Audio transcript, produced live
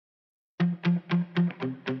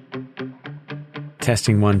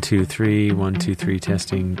Testing 1, 2, 3, 1, 2, 3,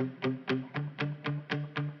 testing.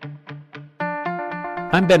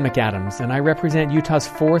 I'm Ben McAdams, and I represent Utah's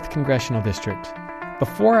 4th Congressional District.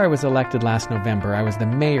 Before I was elected last November, I was the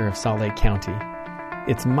mayor of Salt Lake County.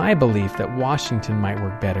 It's my belief that Washington might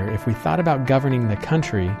work better if we thought about governing the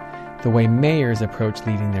country the way mayors approach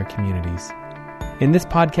leading their communities. In this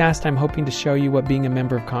podcast, I'm hoping to show you what being a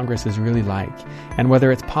member of Congress is really like, and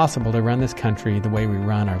whether it's possible to run this country the way we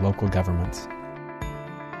run our local governments.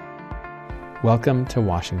 Welcome to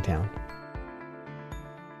Washington.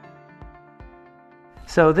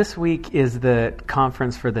 So this week is the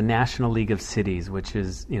conference for the National League of Cities, which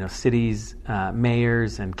is, cities,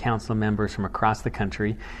 mayors and council members from across the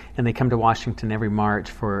country, and they come to Washington every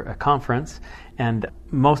March for a conference. And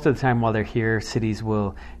most of the time while they're here, cities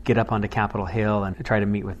will get up onto Capitol Hill and try to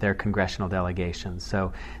meet with their congressional delegations.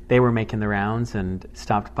 So they were making the rounds and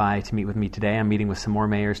stopped by to meet with me today. I'm meeting with some more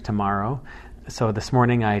mayors tomorrow. So this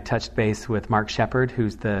morning I touched base with Mark Shepard,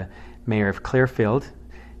 who's the mayor of Clearfield,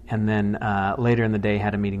 and then later in the day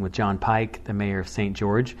had a meeting with John Pike, the mayor of St.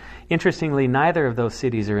 George. Interestingly, neither of those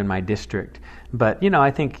cities are in my district, but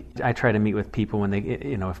I think I try to meet with people when they,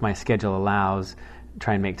 if my schedule allows,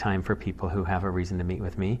 try and make time for people who have a reason to meet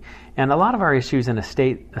with me. And a lot of our issues in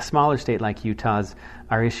a smaller state like Utah's,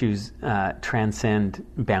 our issues transcend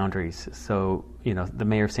boundaries. So, the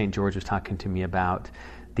mayor of St. George was talking to me about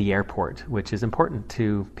the airport, which is important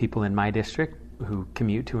to people in my district who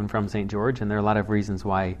commute to and from St. George, and there are a lot of reasons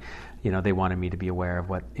why, they wanted me to be aware of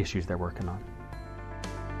what issues they're working on.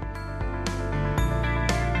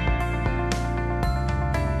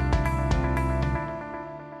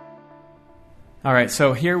 All right,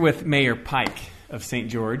 so here with Mayor Pike of St.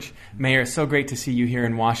 George. Mayor, it's so great to see you here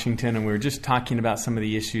in Washington, and we were just talking about some of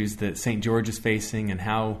the issues that St. George is facing and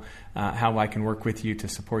how I can work with you to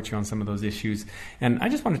support you on some of those issues. And I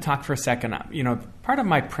just want to talk for a second. Part of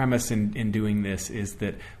my premise in doing this is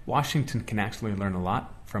that Washington can actually learn a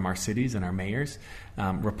lot from our cities and our mayors,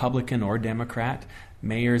 Republican or Democrat.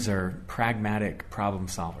 Mayors are pragmatic problem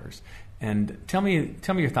solvers. And tell me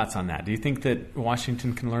your thoughts on that. Do you think that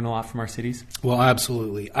Washington can learn a lot from our cities? Well,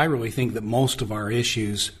 absolutely. I really think that most of our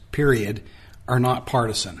issues, period, are not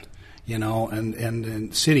partisan. And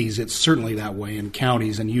in cities, it's certainly that way. In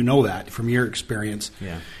counties, and you know that from your experience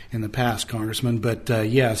in the past, Congressman. But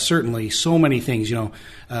certainly, so many things.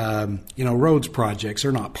 Roads projects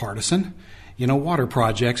are not partisan. Water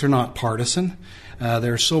projects are not partisan.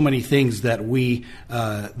 There are so many things that we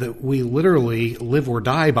literally live or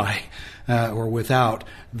die by, or without,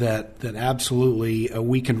 that absolutely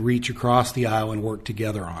we can reach across the aisle and work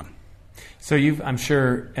together on. So I'm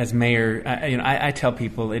sure, as mayor, I tell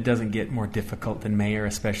people it doesn't get more difficult than mayor,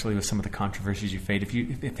 especially with some of the controversies you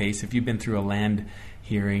face. If you've been through a land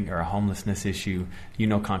hearing or a homelessness issue,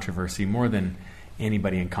 controversy more than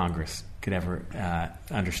anybody in Congress could ever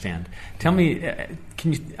understand. Tell me,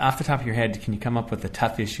 can you, off the top of your head, can you come up with a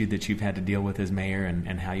tough issue that you've had to deal with as mayor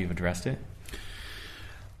and how you've addressed it?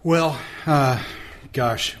 Well,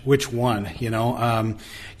 gosh, which one?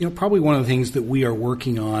 Probably one of the things that we are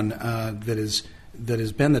working on that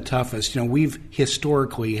has been the toughest. We've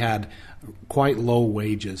historically had quite low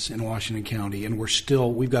wages in Washington County, and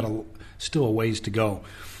we've got still a ways to go.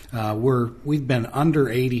 We've been under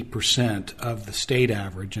 80% of the state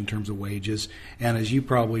average in terms of wages, and as you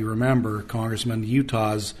probably remember, Congressman,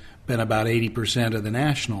 Utah's been about 80% of the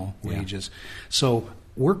national wages. So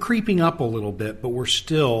we're creeping up a little bit, but we're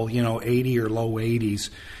still, 80 or low 80s.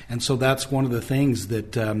 And so that's one of the things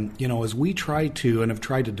that, as we try to and have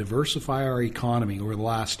tried to diversify our economy over the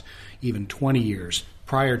last even 20 years,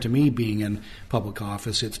 prior to me being in public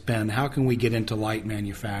office, it's been how can we get into light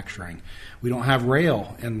manufacturing? We don't have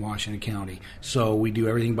rail in Washington County, so we do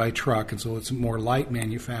everything by truck, and so it's more light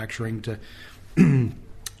manufacturing to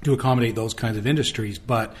to accommodate those kinds of industries.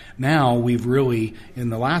 But now we've really, in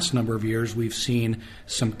the last number of years, we've seen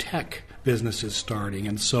some tech businesses starting.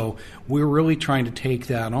 And so we're really trying to take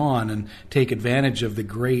that on and take advantage of the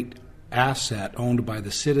great asset owned by the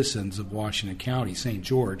citizens of Washington County, St.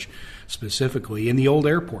 George specifically, in the old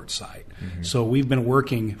airport site. Mm-hmm. So we've been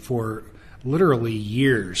working for literally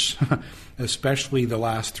years, especially the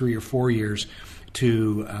last 3 or 4 years,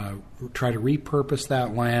 to try to repurpose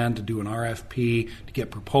that land, to do an RFP, to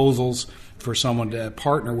get proposals for someone to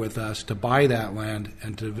partner with us to buy that land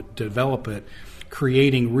and to develop it,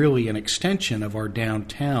 creating really an extension of our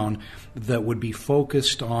downtown that would be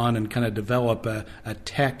focused on and kind of develop a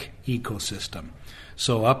tech ecosystem.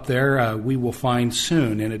 So up there, we will find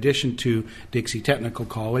soon, in addition to Dixie Technical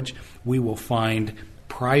College, we will find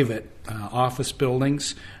private office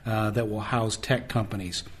buildings that will house tech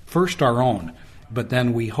companies. First our own, but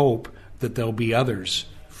then we hope that there'll be others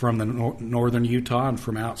from the northern Utah and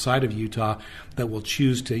from outside of Utah that will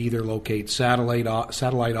choose to either locate satellite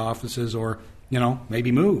offices or,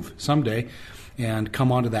 maybe move someday and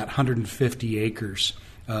come onto that 150 acres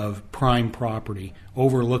of prime property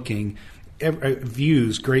overlooking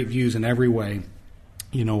great views in every way.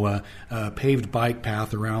 A paved bike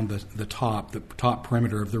path around the top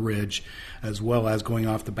perimeter of the ridge, as well as going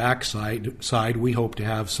off the back side. We hope to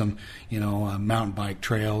have some, mountain bike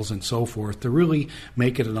trails and so forth to really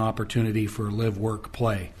make it an opportunity for live, work,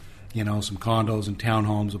 play. Some condos and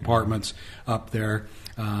townhomes, apartments up there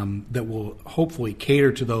that will hopefully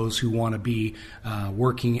cater to those who want to be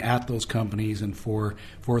working at those companies and for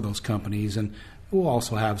those companies. And we'll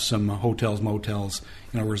also have some hotels, motels,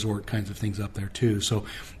 resort kinds of things up there too. So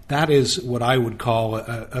that is what I would call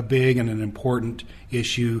a big and an important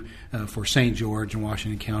issue for St. George and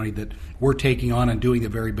Washington County that we're taking on and doing the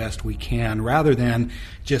very best we can, rather than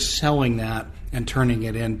just selling that and turning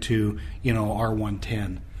it into,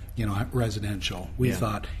 R110, residential. We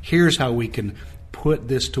thought, here's how we can put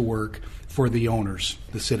this to work for the owners,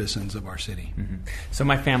 the citizens of our city. Mm-hmm. So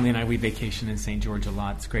my family and I, we vacation in St. George a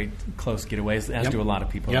lot. It's great, close getaways, as do a lot of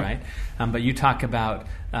people, right? But you talk about,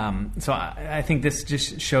 so I think this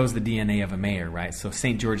just shows the DNA of a mayor, right? So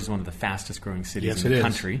St. George is one of the fastest growing cities in the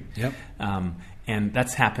country. Yep. And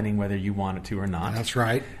that's happening whether you want it to or not. That's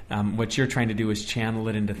right. What you're trying to do is channel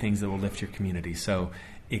it into things that will lift your community. So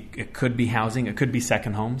it could be housing. It could be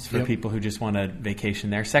second homes for people who just want to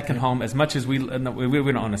vacation there. Second home, as much as we don't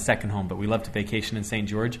own a second home, but we love to vacation in St.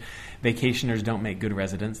 George. Vacationers don't make good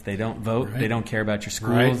residents. They don't vote. Right. They don't care about your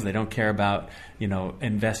schools. Right. They don't care about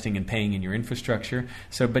investing and paying in your infrastructure.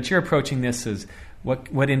 So, but you're approaching this as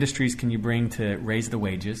what industries can you bring to raise the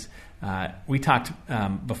wages? We talked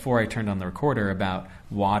before I turned on the recorder about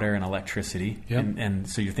water and electricity, and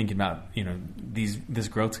so you're thinking about this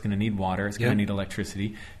growth's going to need water, it's going to need electricity.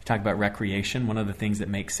 You talk about recreation. One of the things that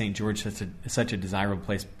makes St. George such a desirable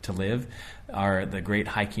place to live are the great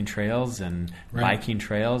hiking trails and biking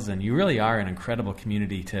trails, and you really are an incredible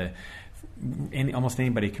community to. Almost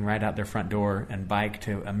anybody can ride out their front door and bike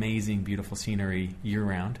to amazing, beautiful scenery year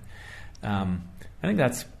round. I think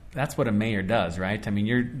that's what a mayor does, right? I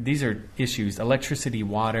mean, these are issues. Electricity,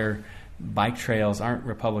 water, bike trails aren't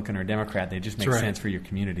Republican or Democrat. They just make sense for your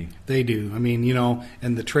community. They do. I mean,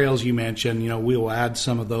 and the trails you mentioned, we'll add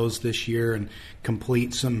some of those this year and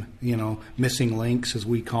complete some, missing links, as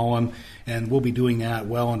we call them. And we'll be doing that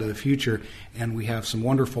well into the future. And we have some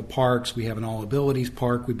wonderful parks. We have an All Abilities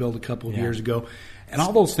Park we built a couple of years ago. And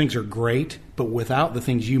all those things are great, but without the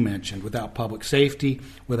things you mentioned, without public safety,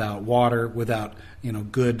 without water, without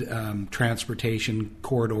good transportation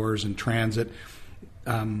corridors and transit,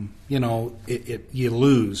 you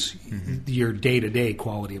lose your day-to-day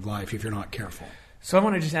quality of life if you're not careful. So I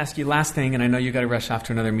want to just ask you last thing, and I know you got to rush off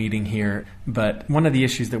to another meeting here, but one of the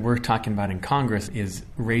issues that we're talking about in Congress is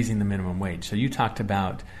raising the minimum wage. So you talked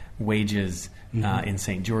about wages in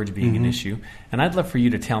St. George being an issue, and I'd love for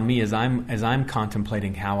you to tell me, as I'm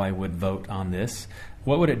contemplating how I would vote on this,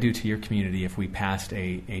 what would it do to your community if we passed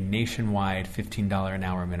a nationwide $15 an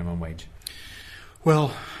hour minimum wage?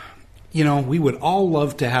 Well, we would all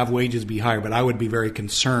love to have wages be higher, but I would be very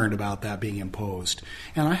concerned about that being imposed.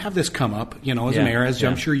 And I have this come up, as a mayor, as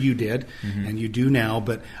I'm sure you did, and you do now,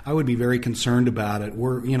 but I would be very concerned about it.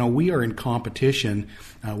 We are in competition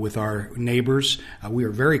with our neighbors. We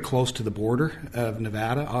are very close to the border of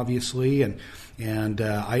Nevada, obviously, and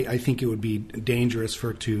I think it would be dangerous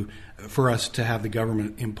for us to have the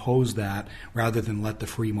government impose that rather than let the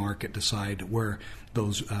free market decide where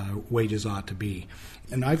those wages ought to be.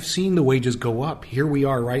 And I've seen the wages go up. Here we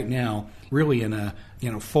are right now, really in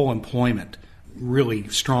a full employment, really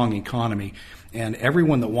strong economy. And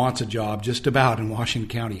everyone that wants a job just about in Washington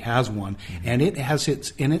County has one. And it has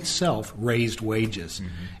in itself raised wages.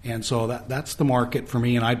 And so that's the market for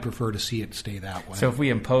me, and I'd prefer to see it stay that way. So if we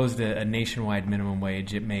imposed a nationwide minimum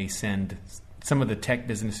wage, it may send some of the tech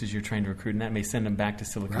businesses you're trying to recruit, and that may send them back to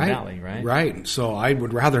Silicon Valley, right? Right. So I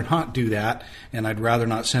would rather not do that, and I'd rather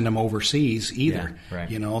not send them overseas either. Yeah,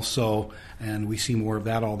 right. So, and we see more of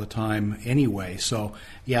that all the time anyway. So,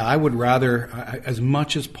 yeah, I would rather, as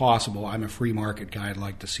much as possible, I'm a free market guy. I'd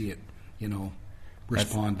like to see it,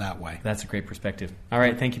 respond that way. That's a great perspective. All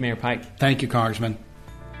right. Thank you, Mayor Pike. Thank you, Congressman.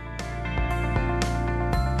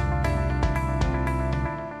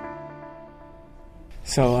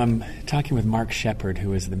 So I'm talking with Mark Shepard,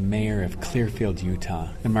 who is the mayor of Clearfield, Utah.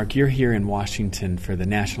 And Mark, you're here in Washington for the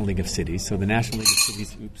National League of Cities. So the National League of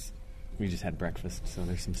Cities, We just had breakfast, so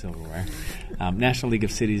there's some silverware. National League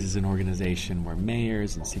of Cities is an organization where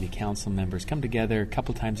mayors and city council members come together a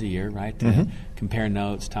couple times a year, right, to compare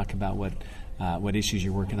notes, talk about what issues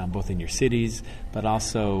you're working on both in your cities, but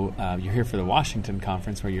also you're here for the Washington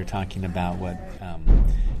conference where you're talking about what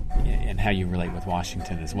and how you relate with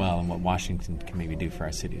Washington as well and what Washington can maybe do for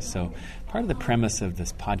our cities. So part of the premise of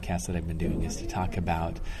this podcast that I've been doing is to talk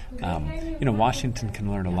about, Washington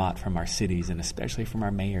can learn a lot from our cities and especially from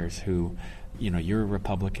our mayors who, you're a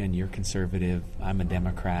Republican, you're conservative, I'm a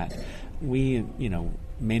Democrat. We,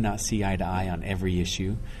 may not see eye to eye on every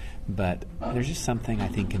issue, but there's just something, I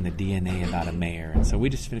think, in the DNA about a mayor. And so we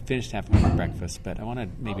just finished having our breakfast, but I want to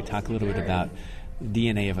maybe talk a little bit about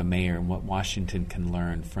DNA of a mayor and what Washington can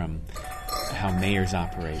learn from how mayors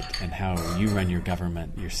operate and how you run your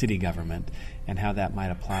government, your city government, and how that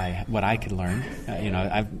might apply. What I could learn,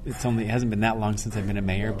 it hasn't been that long since I've been a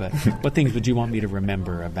mayor, but what things would you want me to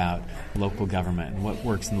remember about local government and what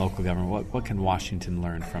works in local government? What can Washington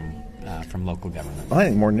learn from local government? Well, I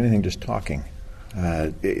think more than anything, just talking.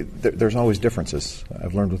 There's always differences.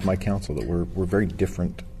 I've learned with my council that we're very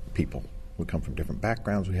different people. We come from different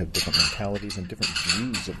backgrounds, we have different mentalities and different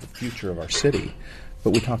views of the future of our city,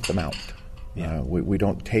 but we talk them out. Yeah. We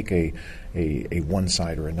don't take a one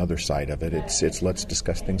side or another side of it. It's let's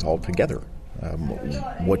discuss things all together.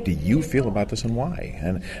 What do you feel about this and why?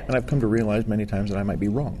 And I've come to realize many times that I might be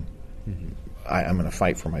wrong. Mm-hmm. I'm going to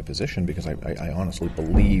fight for my position because I honestly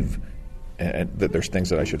believe that there's things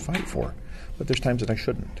that I should fight for, but there's times that I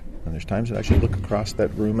shouldn't. And there's times that I should look across that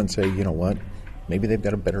room and say, you know what? Maybe they've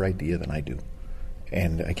got a better idea than I do.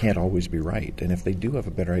 And I can't always be right. And if they do have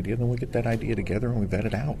a better idea, then we get that idea together and we vet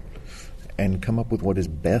it out and come up with what is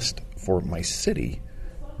best for my city,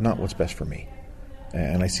 not what's best for me.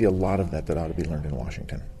 And I see a lot of that ought to be learned in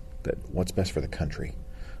Washington, that what's best for the country.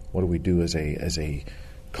 What do we do as a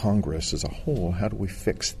Congress as a whole? How do we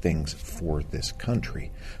fix things for this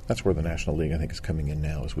country? That's where the National League, I think, is coming in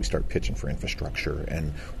now as we start pitching for infrastructure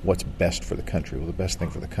and what's best for the country. Well, the best thing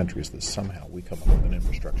for the country is that somehow we come up with an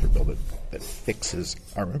infrastructure bill that fixes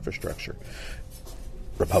our infrastructure.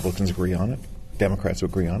 Republicans agree on it. Democrats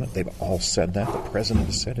agree on it. They've all said that. The president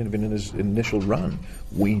has said it even in his initial run.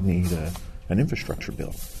 We need an infrastructure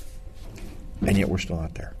bill. And yet we're still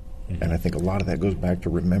not there. Mm-hmm. And I think a lot of that goes back to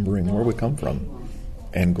remembering where we come from.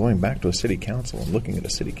 And going back to a city council and looking at a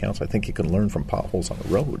city council, I think you can learn from potholes on the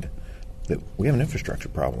road that we have an infrastructure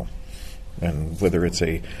problem. And whether it's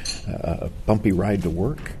a bumpy ride to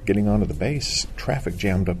work, getting onto the base, traffic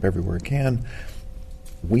jammed up everywhere it can,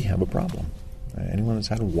 we have a problem. Anyone that's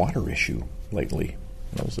had a water issue lately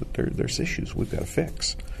knows that there's issues we've got to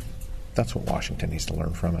fix. That's what Washington needs to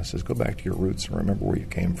learn from us, is go back to your roots and remember where you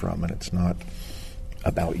came from. And it's not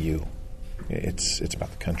about you. It's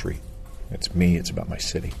about the country. It's me. It's about my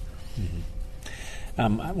city.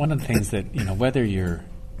 Mm-hmm. One of the things that, whether you're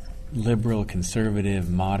liberal, conservative,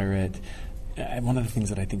 moderate, one of the things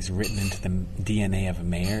that I think is written into the DNA of a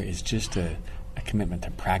mayor is just a commitment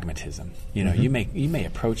to pragmatism. Mm-hmm. you may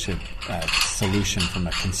approach a solution from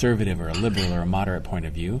a conservative or a liberal or a moderate point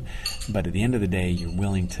of view, but at the end of the day, you're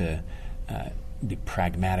willing to be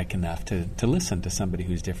pragmatic enough to listen to somebody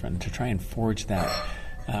who's different and to try and forge that.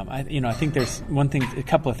 I think there's a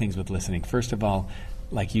couple of things with listening. First of all,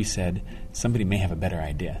 like you said, somebody may have a better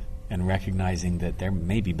idea, and recognizing that there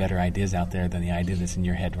may be better ideas out there than the idea that's in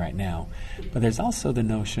your head right now. But there's also the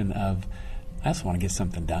notion of, I also want to get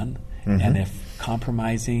something done. Mm-hmm. And if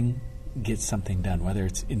compromising gets something done, whether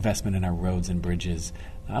it's investment in our roads and bridges,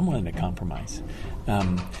 I'm willing to compromise.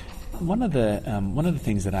 One of the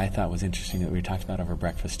things that I thought was interesting that we talked about over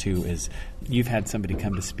breakfast too is you've had somebody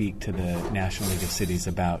come to speak to the National League of Cities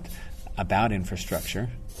about infrastructure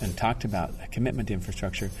and talked about a commitment to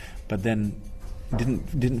infrastructure, but then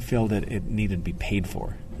didn't feel that it needed to be paid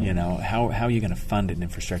for. How are you going to fund an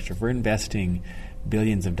infrastructure? If we're investing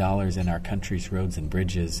billions of dollars in our country's roads and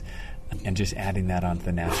bridges and just adding that onto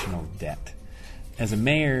the national debt. As a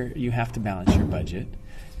mayor, you have to balance your budget.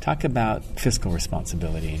 Talk about fiscal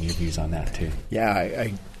responsibility and your views on that, too. Yeah,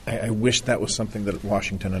 I wish that was something that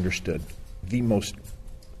Washington understood. The most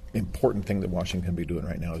important thing that Washington can be doing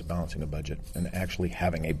right now is balancing a budget and actually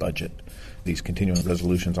having a budget. These continuing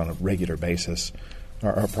resolutions on a regular basis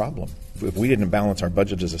are a problem. If we didn't balance our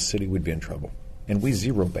budget as a city, we'd be in trouble. And we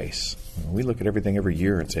zero base. We look at everything every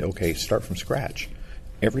year and say, okay, start from scratch.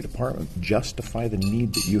 every department justify the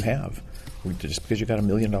need that you have. Just because you got $1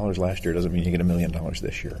 million last year doesn't mean you get $1 million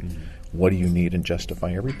this year. Mm-hmm. What do you need, and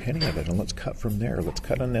justify every penny of it, and let's cut from there. Let's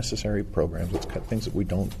cut unnecessary programs. Let's cut things that we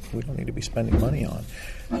don't need to be spending money on.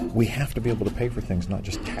 We have to be able to pay for things, not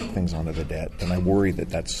just tack things onto the debt. And I worry that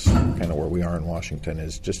that's kind of where we are in Washington,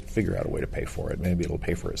 is just figure out a way to pay for it. Maybe it'll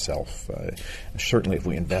pay for itself. Certainly, if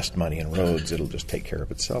we invest money in roads, it'll just take care of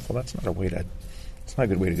itself. Well, that's not a way to. It's not a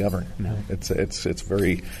good way to govern. No. It's a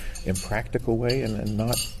very impractical way, and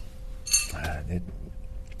not.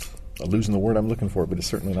 I'm losing the word I'm looking for, but it's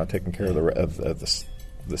certainly not taking care of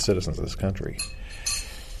the citizens of this country.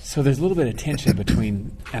 So there's a little bit of tension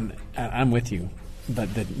between, and I'm with you,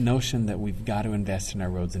 but the notion that we've got to invest in our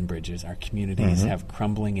roads and bridges, our communities Mm-hmm. have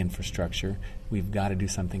crumbling infrastructure, we've got to do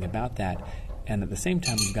something about that, and at the same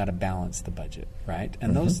time we've got to balance the budget, right?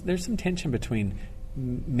 And there's some tension between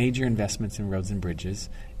major investments in roads and bridges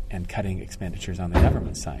and cutting expenditures on the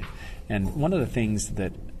government side. And one of the things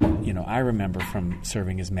that I remember from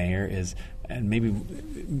serving as mayor is, and maybe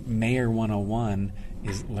Mayor 101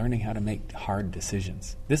 is learning how to make hard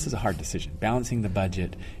decisions. This is a hard decision, balancing the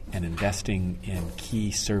budget and investing in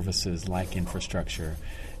key services like infrastructure.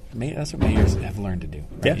 That's what mayors have learned to do.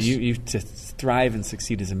 Right? Yes. You to thrive and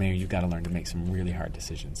succeed as a mayor, you've got to learn to make some really hard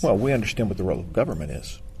decisions. Well, we understand what the role of government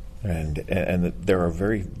is, and that there are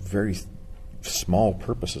very, very small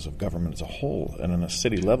purposes of government as a whole. And on a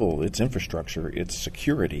city level, it's infrastructure, it's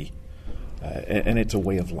security, and it's a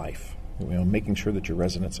way of life. Making sure that your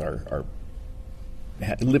residents live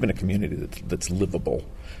in a community that's livable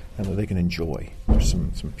and that they can enjoy. There's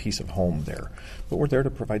some peace of home there. But we're there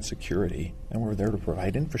to provide security, and we're there to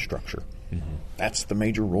provide infrastructure. Mm-hmm. That's the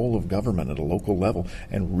major role of government at a local level,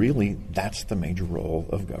 and really that's the major role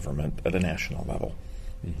of government at a national level.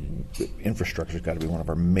 Mm-hmm. Infrastructure's got to be one of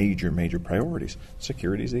our major priorities.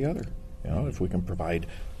 Security is the other. If we can provide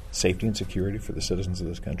safety and security for the citizens of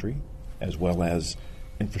this country, as well as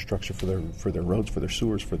infrastructure for their roads, for their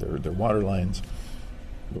sewers, for their water lines,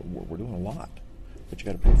 we're doing a lot. But you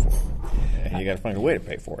got to pay for it, and you got to find a way to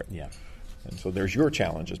pay for it. Yeah. And so there's your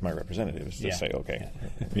challenge as my representative, is to say, okay,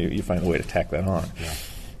 yeah. you find a way to tack that on. Yeah.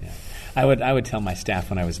 Yeah. I would tell my staff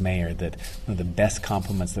when I was mayor that one of the best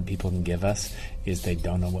compliments that people can give us is they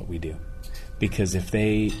don't know what we do. Because if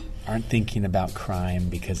they aren't thinking about crime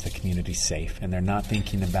because the community's safe, and they're not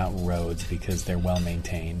thinking about roads because they're well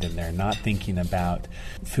maintained, and they're not thinking about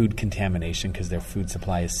food contamination because their food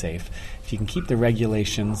supply is safe, if you can keep the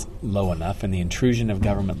regulations low enough and the intrusion of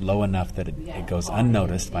government low enough that it goes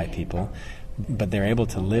unnoticed by people, but they're able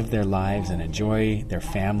to live their lives and enjoy their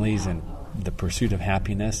families and the pursuit of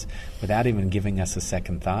happiness without even giving us a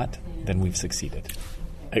second thought, then we've succeeded.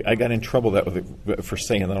 I got in trouble for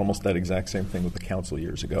saying that, almost that exact same thing with the council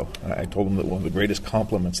years ago. I told them that one of the greatest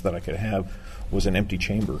compliments that I could have was an empty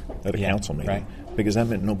chamber at a council meeting, right. Because that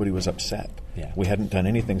meant nobody was upset. Yeah. We hadn't done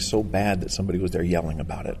anything so bad that somebody was there yelling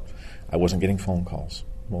about it. I wasn't getting phone calls.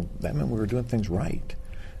 Well, that meant we were doing things right,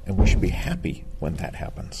 and we should be happy when that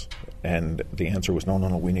happens. And the answer was, no,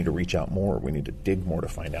 we need to reach out more. We need to dig more to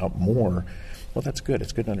find out more. Well, that's good.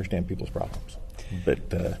 It's good to understand people's problems. But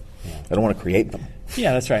I don't want to create them.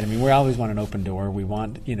 Yeah, that's right. I mean, we always want an open door. We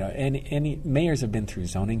want, any mayors have been through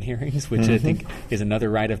zoning hearings, which I think is another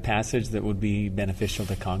rite of passage that would be beneficial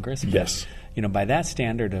to Congress. But, yes. By that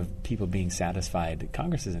standard of people being satisfied,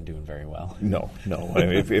 Congress isn't doing very well. No. I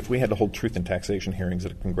mean, if we had to hold truth and taxation hearings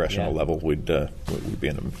at a congressional level, we'd be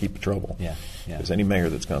in a heap of trouble. Yeah. Because any mayor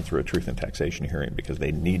that's gone through a truth and taxation hearing because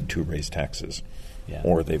they need to raise taxes,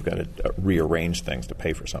 or they've got to rearrange things to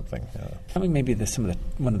pay for something. Tell me maybe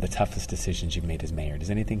one of the toughest decisions you've made as mayor. Does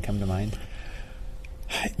anything come to mind?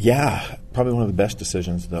 Yeah, probably one of the best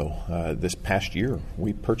decisions, though. This past year,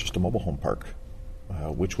 we purchased a mobile home park,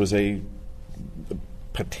 which was a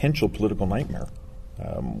potential political nightmare.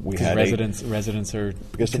 We had residents are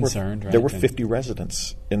concerned, right? There were 50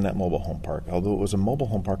 residents in that mobile home park, although it was a mobile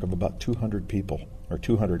home park of about 200 people, or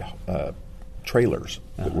 200 trailers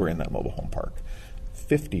that were in that mobile home park.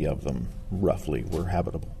 50 of them, roughly, were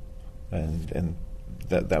habitable. And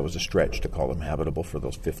that was a stretch to call them habitable for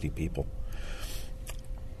those 50 people.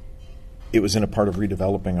 It was in a part of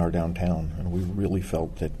redeveloping our downtown, and we really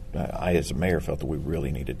felt that, I as a mayor felt that we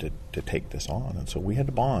really needed to take this on. And so we had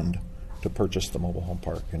to bond to purchase the mobile home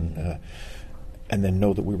park and then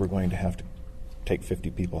know that we were going to have to take 50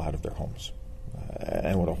 people out of their homes.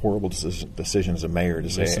 And what a horrible decision as a mayor to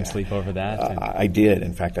say. Some sleep over that? I did.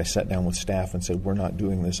 In fact, I sat down with staff and said, we're not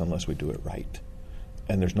doing this unless we do it right.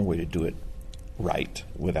 And there's no way to do it right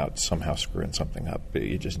without somehow screwing something up.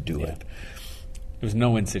 You just do it. was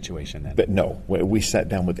no win situation then. But no, we sat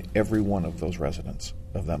down with every one of those residents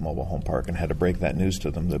of that mobile home park and had to break that news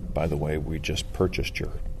to them that, by the way, we just purchased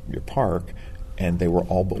your park, and they were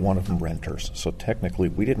all but one of them renters. So technically,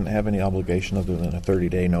 we didn't have any obligation other than a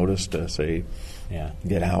 30-day notice to say,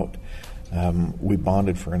 get out. We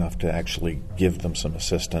bonded for enough to actually give them some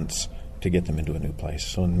assistance to get them into a new place.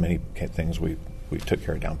 So in many things, we took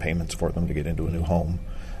care of down payments for them to get into a new home.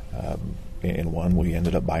 In one, we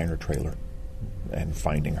ended up buying her trailer and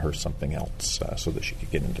finding her something else so that she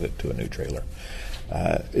could get into a new trailer.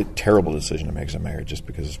 A terrible decision to make as a mayor, just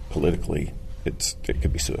because politically it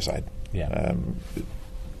could be suicide. Yeah.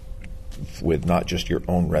 With not just your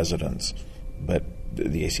own residents, but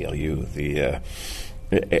the ACLU,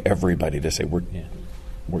 everybody to say we're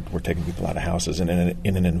taking people out of houses, and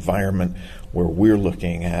in an environment where we're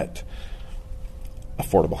looking at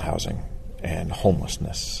affordable housing and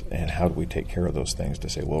homelessness, and how do we take care of those things, to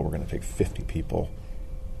say, well, we're going to take 50 people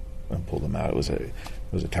and pull them out. It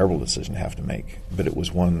was a terrible decision to have to make, but it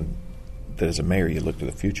was one that as a mayor you looked at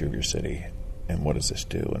the future of your city and what does this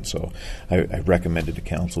do? And so I recommended to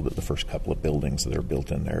council that the first couple of buildings that are built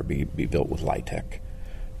in there be built with LIHTC,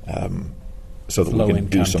 so that we can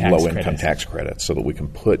do some low-income tax credits, so that we can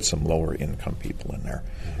put some lower-income people in there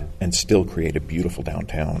and still create a beautiful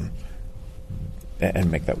downtown and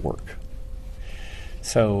make that work.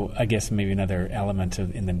 So I guess maybe another element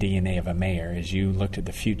in the DNA of a mayor is you looked at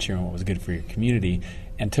the future and what was good for your community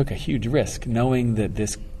and took a huge risk, knowing that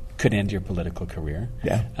this could end your political career.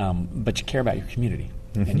 Yeah. But you care about your community,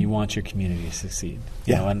 and you want your community to succeed.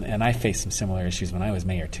 Yeah. You know, and I faced some similar issues when I was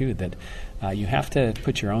mayor too, that you have to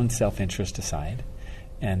put your own self-interest aside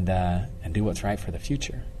and do what's right for the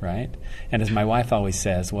future, right? And as my wife always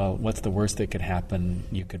says, well, what's the worst that could happen?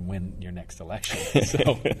 You could win your next election.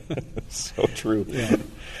 So true. Yeah.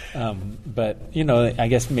 But, you know, I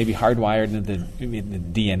guess maybe hardwired into the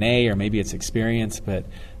DNA, or maybe it's experience, but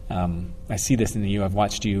I see this in you. I've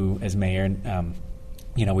watched you as mayor, and,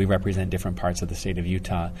 you know, we represent different parts of the state of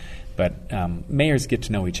Utah, but mayors get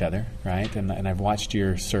to know each other, right? And I've watched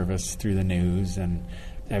your service through the news, and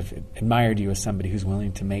I've admired you as somebody who's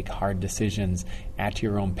willing to make hard decisions at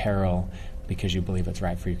your own peril because you believe it's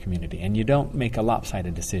right for your community. And you don't make a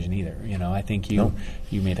lopsided decision either. You know, I think you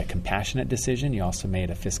made a compassionate decision. You also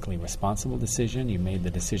made a fiscally responsible decision. You made the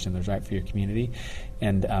decision that was right for your community.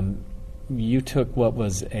 And you took what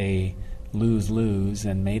was a lose-lose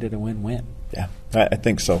and made it a win-win. Yeah, I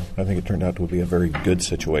think so. I think it turned out to be a very good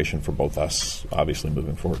situation for both us, obviously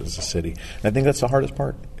moving forward as a city. And I think that's the hardest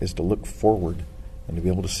part, is to look forward and to be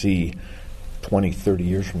able to see 20, 30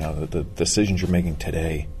 years from now that the decisions you're making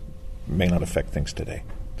today may not affect things today.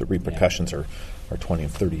 The repercussions are 20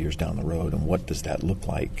 and 30 years down the road, and what does that look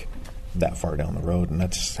like that far down the road? And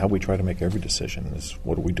that's how we try to make every decision, is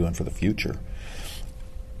what are we doing for the future?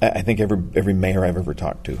 I think every mayor I've ever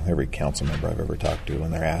talked to, every council member I've ever talked to,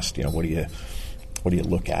 when they're asked, you know, what do you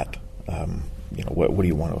look at? You know, what do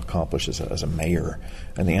you want to accomplish as a mayor?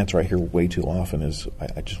 And the answer I hear way too often is,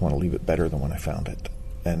 I just want to leave it better than when I found it.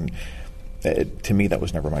 And to me, that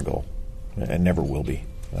was never my goal, and never will be.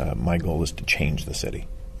 My goal is to change the city.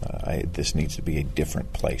 This needs to be a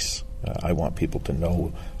different place. I want people to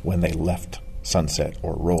know when they left Sunset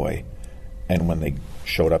or Roy, and when they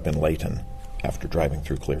showed up in Layton after driving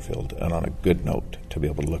through Clearfield, and on a good note, to be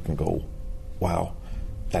able to look and go, wow,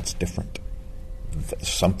 that's different.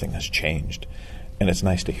 Something has changed. And it's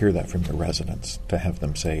nice to hear that from your residents, to have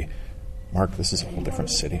them say, Mark, this is a whole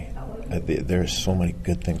different city. There's so many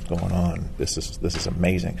good things going on. This is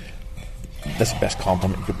amazing. That's the best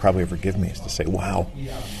compliment you could probably ever give me, is to say, wow,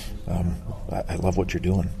 I love what you're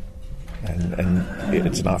doing. And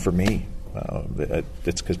it's not for me.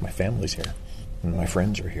 It's because my family's here and my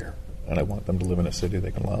friends are here, and I want them to live in a city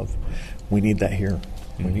they can love. We need that here.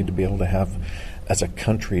 We need to be able to have, as a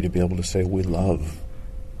country, to be able to say we love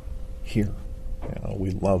here. You know, we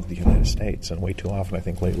love the United States, and way too often I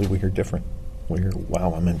think lately we hear different. We hear,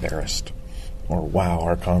 wow, I'm embarrassed, or wow,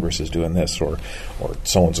 our Congress is doing this, or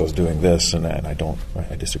so-and-so's doing this, and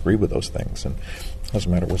I disagree with those things. And it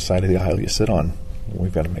doesn't matter which side of the aisle you sit on,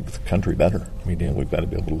 we've got to make the country better. We do. We've got to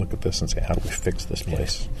be able to look at this and say, how do we fix this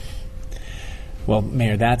place? Well,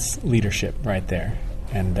 Mayor, that's leadership right there.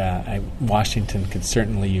 And Washington could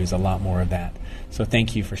certainly use a lot more of that. So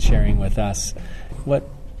thank you for sharing with us what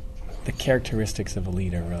the characteristics of a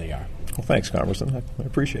leader really are. Well, thanks, Congressman. I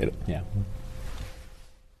appreciate it. Yeah.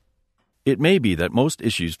 It may be that most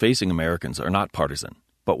issues facing Americans are not partisan,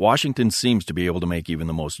 but Washington seems to be able to make even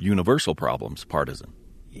the most universal problems partisan.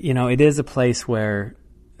 You know, it is a place where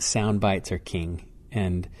sound bites are king,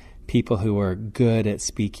 and people who are good at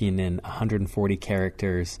speaking in 140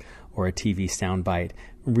 characters or a TV soundbite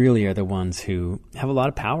really are the ones who have a lot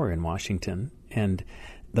of power in Washington. And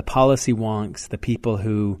the policy wonks, the people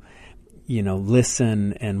who,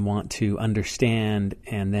 listen and want to understand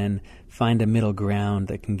and then find a middle ground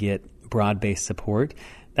that can get broad-based support,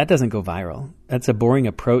 that doesn't go viral. That's a boring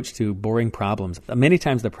approach to boring problems. Many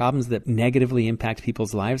times the problems that negatively impact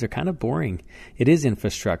people's lives are kind of boring. It is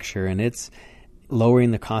infrastructure, and it's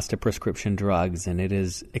lowering the cost of prescription drugs, and it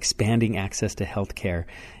is expanding access to health care.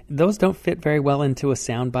 Those don't fit very well into a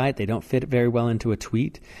soundbite. They don't fit very well into a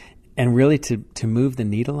tweet. And really, to move the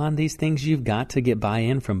needle on these things, you've got to get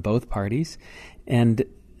buy-in from both parties. And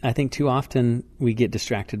I think too often we get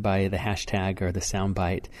distracted by the hashtag or the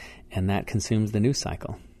soundbite, and that consumes the news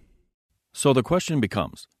cycle. So the question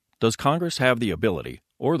becomes, does Congress have the ability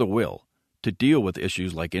or the will to deal with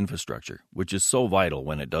issues like infrastructure, which is so vital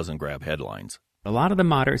when it doesn't grab headlines? A lot of the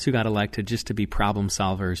moderates who got elected just to be problem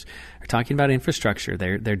solvers are talking about infrastructure.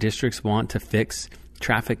 Their districts want to fix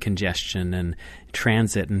traffic congestion and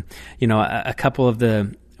transit. And, a couple of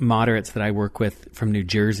the moderates that I work with from New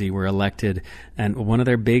Jersey were elected, and one of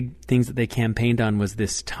their big things that they campaigned on was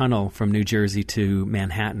this tunnel from New Jersey to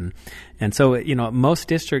Manhattan. And so, most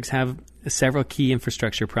districts have several key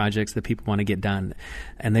infrastructure projects that people want to get done,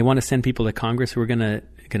 and they want to send people to Congress who are going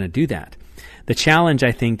to do that. The challenge,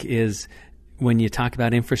 I think, is when you talk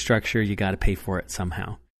about infrastructure, you got to pay for it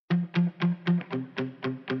somehow.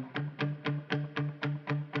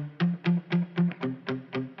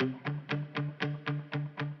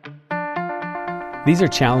 These are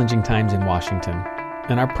challenging times in Washington,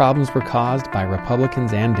 and our problems were caused by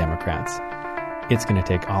Republicans and Democrats. It's going to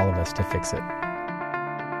take all of us to fix it.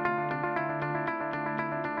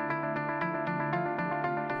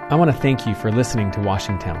 I want to thank you for listening to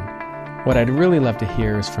Washington. What I'd really love to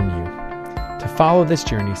hear is from you. To follow this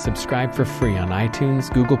journey, subscribe for free on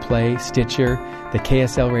iTunes, Google Play, Stitcher, the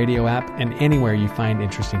KSL Radio app, and anywhere you find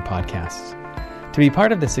interesting podcasts. To be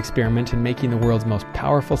part of this experiment in making the world's most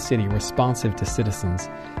powerful city responsive to citizens,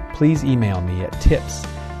 please email me at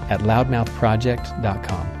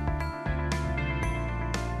tips@loudmouthproject.com.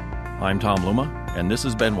 I'm Tom Luma, and this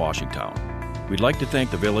has been Washington. We'd like to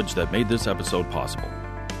thank the village that made this episode possible.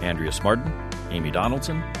 Andrea Smartin, Amy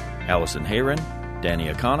Donaldson, Allison Hayren, Danny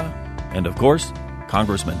Akana, and of course,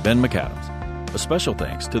 Congressman Ben McAdams. A special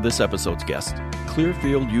thanks to this episode's guests,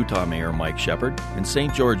 Clearfield, Utah Mayor Mike Shepard and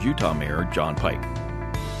St. George, Utah Mayor John Pike.